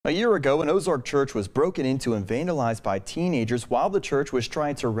A year ago, an Ozark church was broken into and vandalized by teenagers while the church was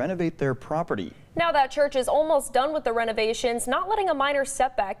trying to renovate their property. Now that church is almost done with the renovations, not letting a minor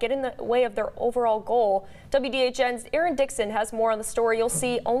setback get in the way of their overall goal. WDHN's Aaron Dixon has more on the story you'll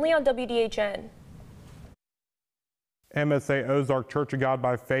see only on WDHN. MSA Ozark Church of God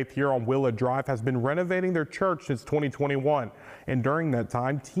by Faith here on Willa Drive has been renovating their church since 2021. And during that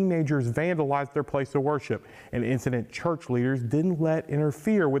time, teenagers vandalized their place of worship. An incident church leaders didn't let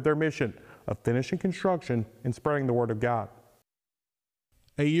interfere with their mission of finishing construction and spreading the word of God.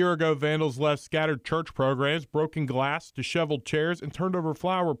 A year ago, vandals left scattered church programs, broken glass, disheveled chairs, and turned over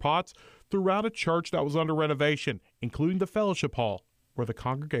flower pots throughout a church that was under renovation, including the fellowship hall where the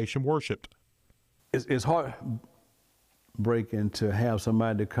congregation worshiped. It's heartbreaking to have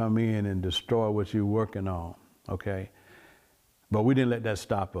somebody to come in and destroy what you're working on, okay? But we didn't let that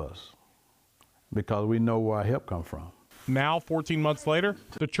stop us because we know where our help comes from. Now, 14 months later,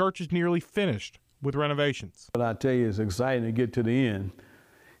 the church is nearly finished with renovations. But I tell you, it's exciting to get to the end.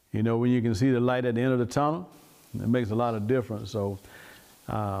 You know, when you can see the light at the end of the tunnel, it makes a lot of difference. So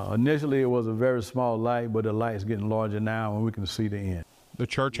initially it was a very small light, but the light's getting larger now and we can see the end. The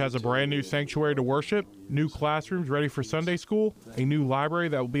church has a brand new sanctuary to worship, new classrooms ready for Sunday school, a new library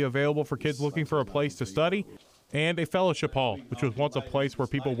that will be available for kids looking for a place to study, and a fellowship hall, which was once a place where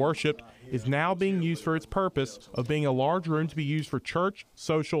people worshiped, is now being used for its purpose of being a large room to be used for church,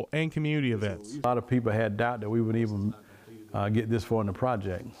 social, and community events. A lot of people had doubt that we would even get this far in the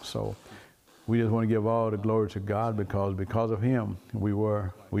project. So we just want to give all the glory to God because of him, we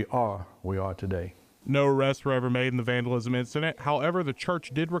are today. No arrests were ever made in the vandalism incident. However, the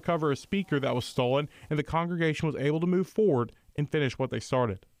church did recover a speaker that was stolen, and the congregation was able to move forward and finish what they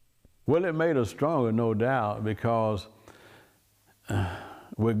started. Well, it made us stronger, no doubt, because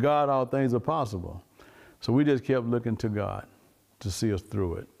with God, all things are possible. So we just kept looking to God to see us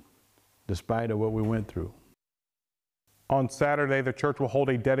through it, despite of what we went through. On Saturday, the church will hold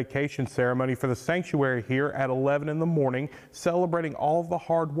a dedication ceremony for the sanctuary here at 11 in the morning, celebrating all of the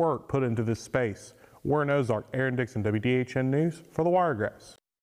hard work put into this space. We're in Ozark. Aaron Dixon, WDHN News for the Wiregrass.